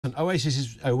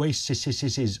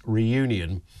Oasis's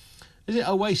reunion. Is it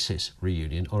Oasis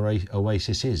reunion or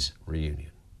Oasis's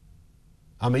reunion?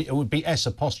 I mean, it would be S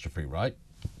apostrophe, right?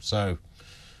 So,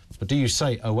 but do you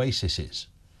say Oasis's?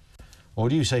 Or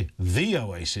do you say the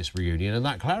Oasis reunion and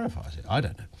that clarifies it? I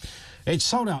don't know. It's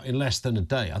sold out in less than a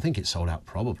day. I think it sold out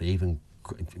probably even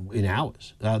in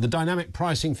hours. The dynamic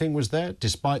pricing thing was there.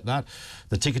 Despite that,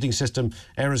 the ticketing system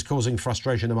errors causing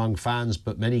frustration among fans,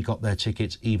 but many got their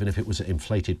tickets even if it was at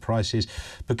inflated prices.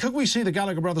 But could we see the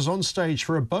Gallagher brothers on stage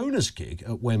for a bonus gig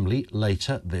at Wembley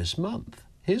later this month?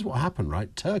 Here's what happened, right?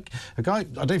 A guy, I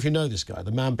don't know if you know this guy,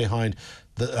 the man behind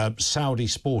the Saudi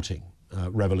sporting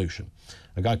revolution,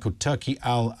 a guy called Turki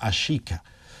Al-Ashika.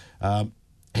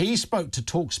 He spoke to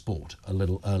TalkSport a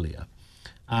little earlier,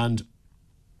 and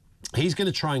he's going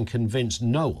to try and convince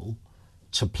Noel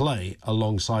to play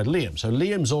alongside Liam. So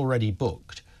Liam's already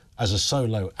booked as a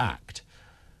solo act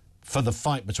for the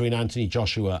fight between Anthony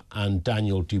Joshua and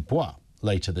Daniel Dubois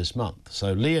later this month.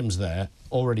 So Liam's there,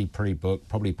 already pre-booked,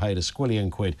 probably paid a squillion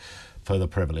quid for the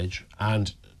privilege.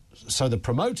 And so the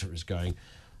promoter is going,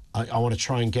 I want to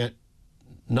try and get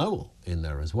Noel in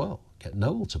there as well, get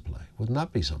Noel to play. Wouldn't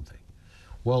that be something?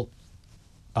 Well,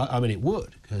 I mean, it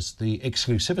would, because the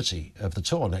exclusivity of the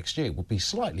tour next year would be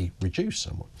slightly reduced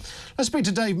somewhat. Let's speak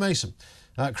to Dave Mason,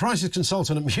 crisis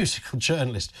consultant and music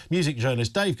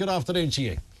journalist. Dave, good afternoon to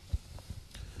you.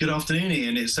 Good afternoon,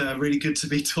 Ian. It's really good to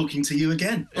be talking to you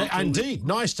again. Indeed.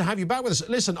 Nice to have you back with us.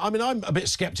 Listen, I mean, I'm a bit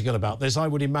sceptical about this. I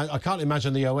can't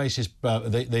imagine the Oasis,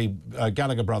 the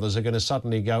Gallagher brothers are going to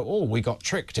suddenly go, oh, we got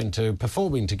tricked into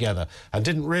performing together and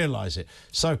didn't realise it.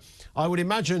 So I would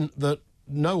imagine that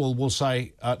Noel will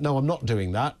say, no, I'm not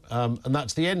doing that, and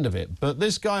that's the end of it. But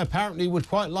this guy apparently would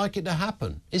quite like it to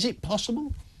happen. Is it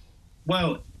possible?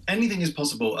 Well, anything is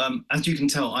possible. As you can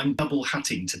tell, I'm double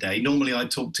hatting today. Normally I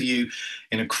talk to you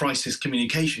in a crisis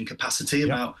communication capacity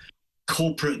about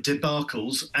corporate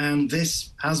debacles, and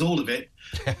this has all of it,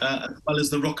 as well as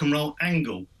the rock and roll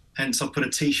angle. Hence, I put a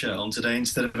T-shirt on today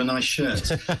instead of a nice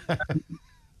shirt.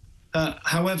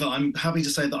 However, I'm happy to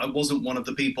say that I wasn't one of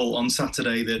the people on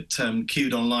Saturday that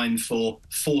queued online for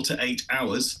 4 to 8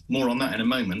 hours. More on that in a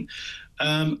moment.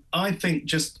 I think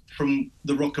just from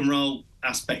the rock and roll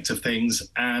aspect of things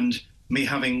and me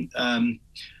having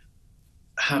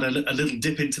had a little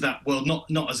dip into that world,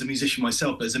 not as a musician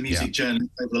myself, but as a music journalist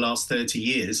over the last 30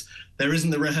 years, there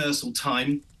isn't the rehearsal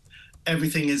time.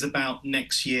 Everything is about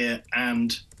next year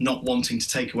and not wanting to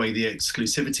take away the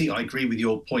exclusivity. I agree with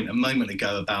your point a moment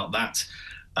ago about that.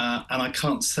 And I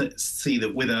can't see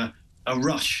that with a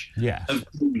rush of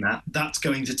doing that, that's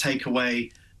going to take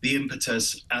away the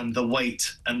impetus and the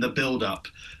weight and the build-up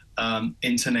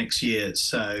into next year.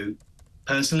 So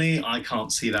personally, I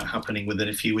can't see that happening within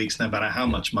a few weeks, no matter how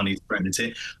much money is thrown at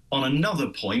it. On another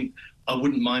point, I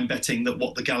wouldn't mind betting that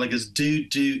what the Gallaghers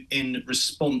do in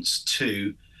response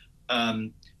to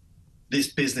this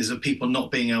business of people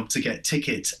not being able to get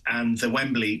tickets and the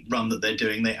Wembley run that they're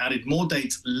doing, they added more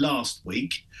dates last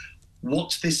week.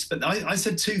 Watch this. I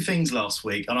said two things last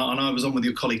week, and I was on with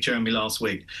your colleague Jeremy last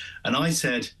week, and I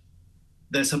said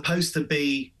there's supposed to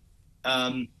be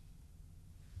a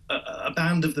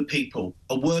band of the people,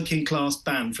 a working class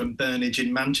band from Burnage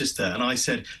in Manchester, and I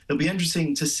said it'll be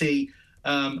interesting to see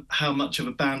how much of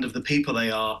a band of the people they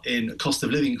are in a cost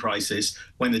of living crisis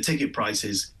when the ticket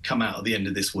prices come out at the end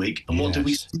of this week. And what did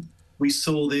we see? We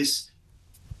saw this,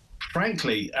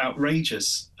 frankly,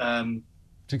 outrageous.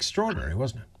 It's extraordinary,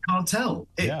 wasn't it? Cartel.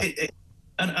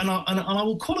 And I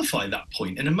will qualify that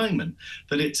point in a moment,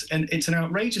 that it's an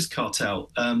outrageous cartel,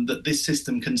 that this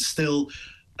system can still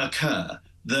occur,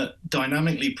 that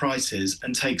dynamically prices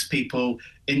and takes people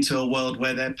into a world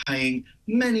where they're paying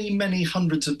many, many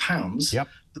hundreds of pounds. That,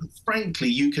 frankly,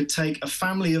 you could take a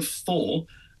family of 4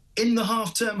 in the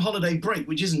half-term holiday break,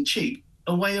 which isn't cheap,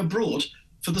 away abroad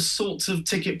for the sorts of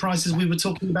ticket prices we were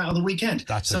talking about on the weekend.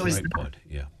 That's a great point,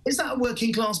 Is that a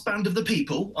working class band of the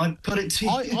people? I put it to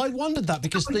you. I wondered that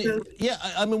because,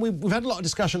 I mean, we've had a lot of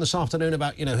discussion this afternoon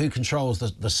about, you know, who controls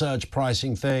the surge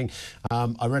pricing thing.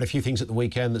 I read a few things at the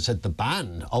weekend that said the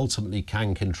band ultimately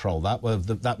can control that. Well,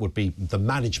 that would be the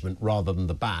management rather than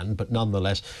the band, but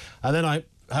nonetheless. And then I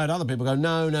heard other people go,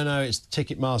 no, it's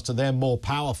Ticketmaster. They're more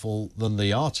powerful than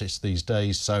the artists these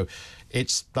days, so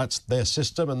that's their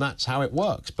system and that's how it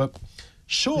works. But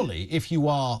surely, if you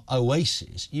are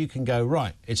Oasis, you can go,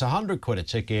 right, it's 100 quid a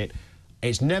ticket.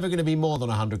 It's never going to be more than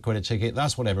 100 quid a ticket.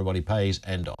 That's what everybody pays,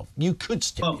 end of. You could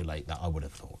stipulate that, I would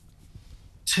have thought.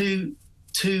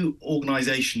 Two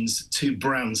organisations, 2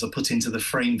 brands are put into the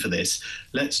frame for this.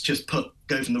 Let's just go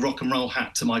from the rock and roll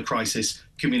hat to my crisis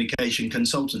communication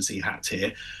consultancy hat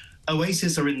here.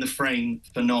 Oasis are in the frame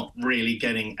for not really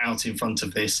getting out in front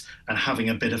of this and having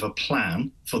a bit of a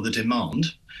plan for the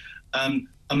demand.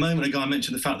 A moment ago, I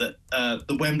mentioned the fact that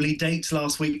the Wembley dates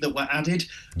last week that were added,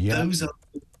 those are,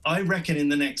 I reckon in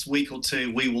the next week or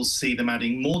two, we will see them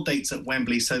adding more dates at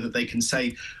Wembley so that they can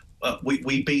say,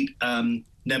 we beat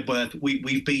Nebworth,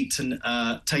 we've beaten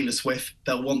Taylor Swift.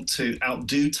 They'll want to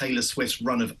outdo Taylor Swift's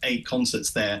run of 8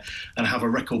 concerts there and have a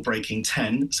record-breaking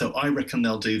 10. So I reckon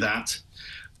they'll do that.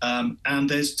 And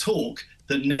there's talk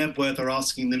that Nebworth are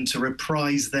asking them to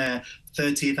reprise their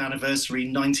 30th anniversary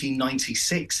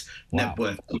 1996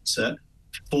 Nebworth concert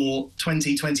for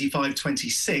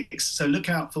 2025-26. So look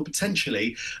out for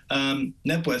potentially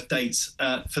Nebworth dates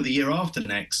for the year after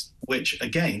next, which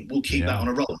again will keep that on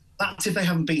a roll. That's if they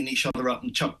haven't beaten each other up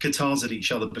and chucked guitars at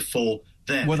each other before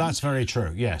then. Well, that's very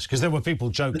true, yes, because there were people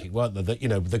joking, weren't there, that, you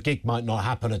know, the gig might not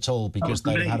happen at all because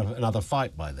they'd had another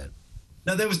fight by then.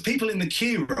 Now, there was people in the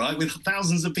queue, right, with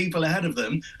thousands of people ahead of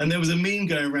them, and there was a meme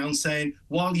going around saying,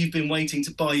 while you've been waiting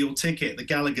to buy your ticket, the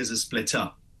Gallaghers are split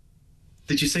up.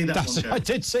 Did you see that one, Joe? I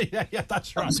did see that, yeah,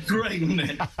 that's right. That was great, wasn't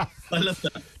it? I love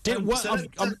that.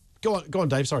 Go on,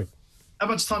 Dave, sorry. How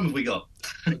much time have we got?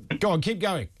 Go on, keep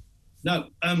going. No,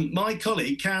 my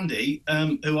colleague Candy,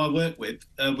 who I work with,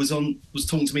 was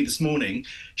talking to me this morning.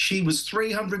 She was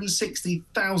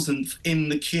 360,000th in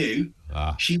the queue.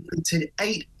 She waited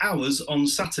 8 hours on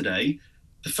Saturday.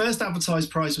 The first advertised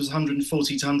price was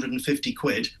 140 to 150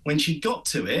 quid. When she got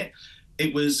to it,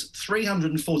 it was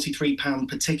 £343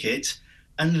 per ticket.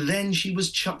 And then she was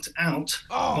chucked out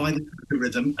by the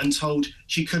algorithm and told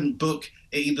she couldn't book.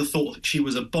 It either thought she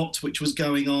was a bot, which was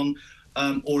going on,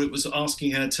 or it was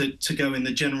asking her to go in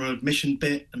the general admission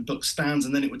bit and book stands,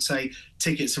 and then it would say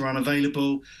tickets are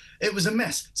unavailable. It was a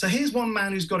mess. So here's one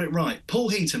man who's got it right. Paul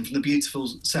Heaton from the beautiful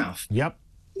South. Yep.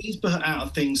 He's put out a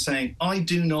thing saying, I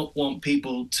do not want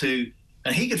people to...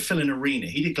 And he could fill an arena.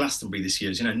 He did Glastonbury this year,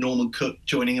 you know, Norman Cook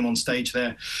joining him on stage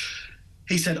there.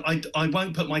 He said, I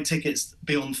won't put my tickets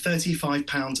beyond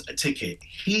 £35 a ticket.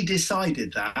 He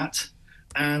decided that,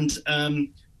 and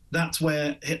that's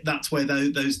where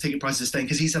those ticket prices are staying,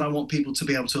 because he said, I want people to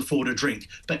be able to afford a drink.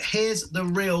 But here's the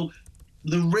real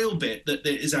bit that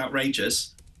is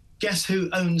outrageous. Guess who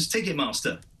owns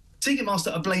Ticketmaster?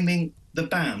 Ticketmaster are blaming the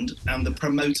band and the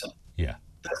promoter. Yeah.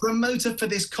 The promoter for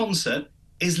this concert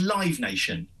is Live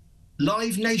Nation.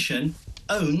 Live Nation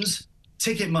owns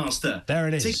Ticketmaster. There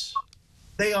it is.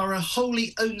 They are a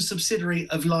wholly owned subsidiary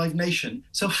of Live Nation.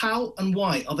 So how and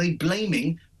why are they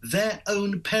blaming their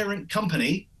own parent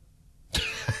company?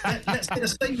 Let's get a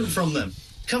statement from them.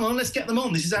 Come on, let's get them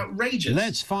on. This is outrageous.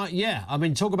 Let's fight. Yeah, I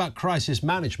mean, talk about crisis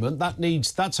management.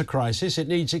 That's a crisis. It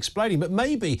needs explaining. But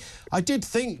maybe I did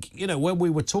think, you know, when we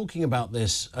were talking about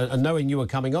this and knowing you were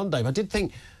coming on, Dave, I did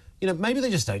think, you know, maybe they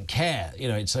just don't care. You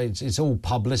know, it's all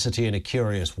publicity in a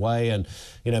curious way, and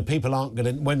you know, people aren't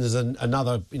going to. When there's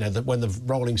another, you know, when the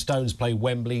Rolling Stones play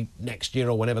Wembley next year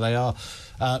or whenever they are,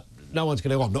 no one's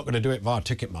going to. Oh, I'm not going to do it via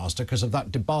Ticketmaster because of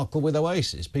that debacle with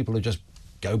Oasis. People will just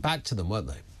go back to them, won't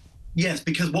they? Yes,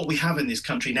 because what we have in this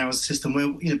country now is a system where,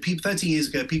 you know, 30 years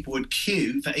ago, people would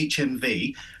queue for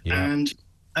HMV,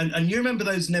 and you remember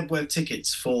those Nebworth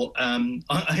tickets for,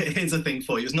 here's a thing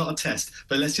for you, it's not a test,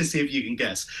 but let's just see if you can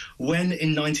guess. When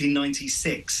in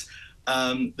 1996,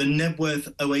 the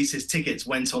Nebworth Oasis tickets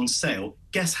went on sale,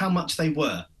 guess how much they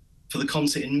were for the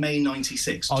concert in May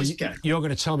 96? Just guess. You're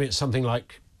going to tell me it's something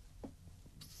like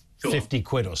 50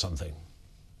 quid or something.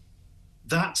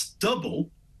 That's double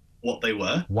what they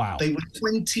were. Wow. They were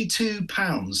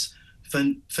 £22 for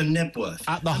Nebworth.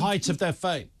 At the height of their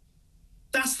fame.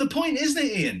 That's the point, isn't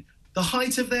it, Ian? The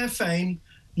height of their fame,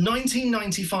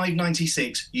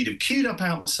 1995-96, you'd have queued up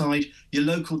outside your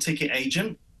local ticket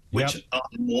agent, which are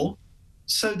more.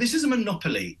 So this is a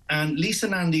monopoly, and Lisa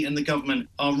Nandy and the government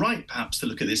are right, perhaps, to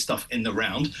look at this stuff in the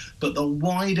round. But the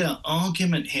wider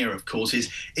argument here, of course,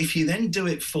 is if you then do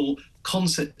it for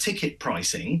concert ticket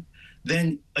pricing,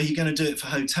 then are you going to do it for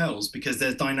hotels? Because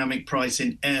there's dynamic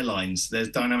pricing airlines. There's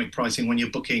dynamic pricing when you're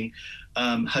booking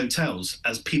hotels,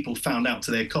 as people found out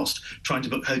to their cost trying to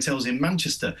book hotels in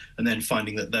Manchester and then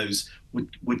finding that those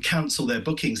would cancel their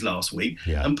bookings last week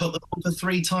and put them on for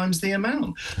 3 times the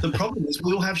amount. The problem is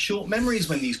we all have short memories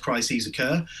when these crises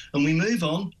occur, and we move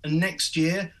on, and next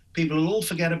year people will all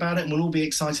forget about it and we'll all be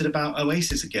excited about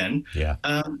Oasis again.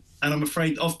 And I'm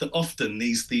afraid often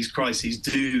these crises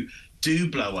do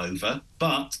blow over,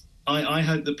 but I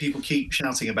hope that people keep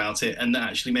shouting about it, and that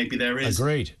actually maybe there is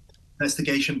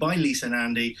investigation by Lisa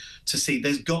Nandy to see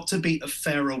there's got to be a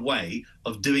fairer way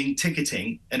of doing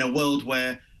ticketing in a world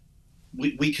where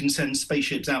we can send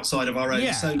spaceships outside of our own.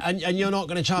 Yeah, So, and you're not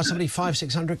going to charge somebody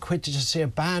 500-600 quid to just see a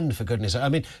band, for goodness sake. I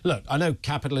mean, look, I know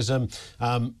capitalism,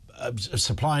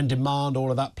 supply and demand,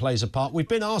 all of that plays a part. We've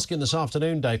been asking this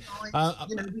afternoon, Dave.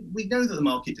 We know that the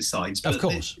market decides. But of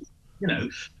course.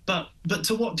 But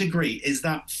to what degree is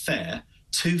that fair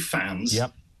to fans?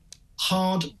 Yep.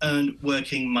 Hard-earned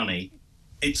working money.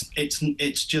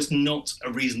 It's just not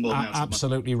a reasonable amount of money.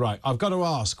 Absolutely right. I've got to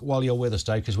ask while you're with us,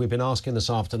 Dave, because we've been asking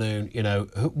this afternoon,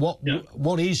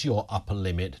 what is your upper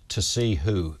limit to see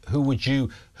who? Who would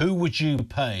you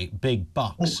pay big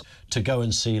bucks to go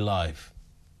and see live?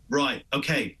 Right,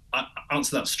 okay. I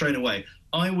answer that straight away.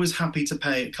 I was happy to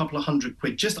pay a couple of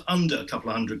 £100, just under a couple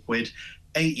of £100,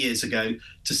 8 years ago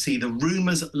to see the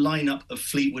Rumours lineup of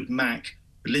Fleetwood Mac,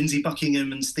 Lindsey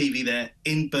Buckingham and Stevie there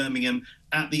in Birmingham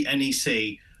at the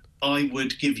NEC. I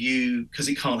would give you, because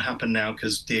it can't happen now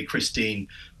because dear Christine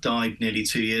died nearly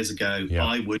 2 years ago, yeah.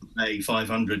 I would pay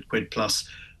 500 quid plus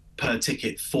per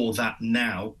ticket for that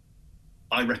now.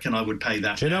 I reckon I would pay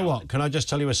that. Do you know what? Can I just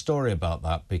tell you a story about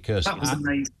that? Because that was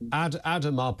amazing.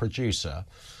 Adam, our producer,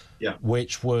 yeah.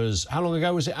 Which was, how long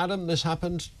ago was it, Adam, this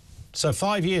happened? So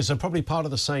 5 years, so probably part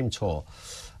of the same tour.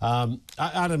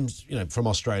 Adam's, from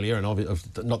Australia, and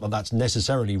not that that's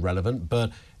necessarily relevant,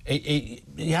 but he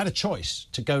had a choice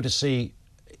to go to see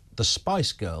the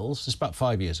Spice Girls, it's about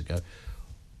 5 years ago,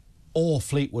 or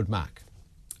Fleetwood Mac.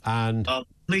 And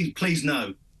please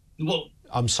no. Well,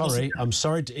 I'm sorry.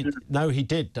 No, he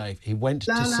did, Dave. He went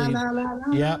to see.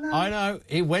 Yeah, I know.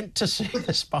 He went to see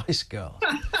the Spice Girls.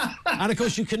 And of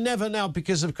course, you can never now,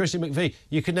 because of Christy McVie,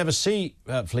 you can never see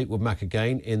Fleetwood Mac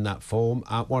again in that form.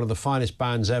 One of the finest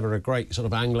bands ever, a great sort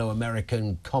of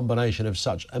Anglo-American combination of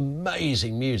such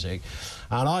amazing music.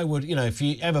 And I would, if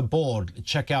you're ever bored,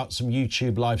 check out some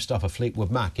YouTube live stuff of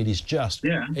Fleetwood Mac. It is just,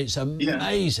 it's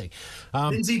amazing.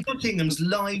 Lindsey Buckingham's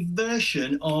live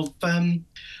version of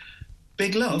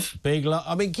Big Love. Big Love.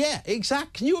 I mean, yeah,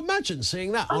 exactly. Can you imagine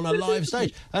seeing that on a live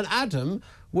stage? And Adam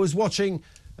was watching,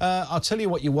 I'll tell you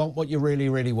what you want, what you really,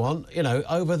 really want,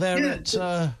 over there at...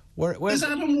 Does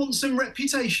Adam want some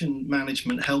reputation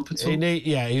management help at all?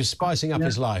 He was spicing up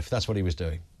his life. That's what he was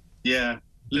doing. Yeah.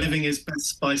 Living his best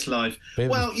Spice life.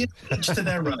 Well, each to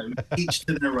their own. Each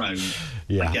to their own.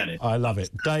 Yeah, I get it. I love it.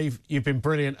 Dave, you've been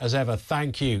brilliant as ever.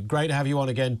 Thank you. Great to have you on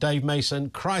again. Dave Mason,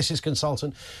 crisis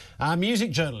consultant,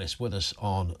 music journalist with us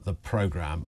on the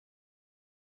programme.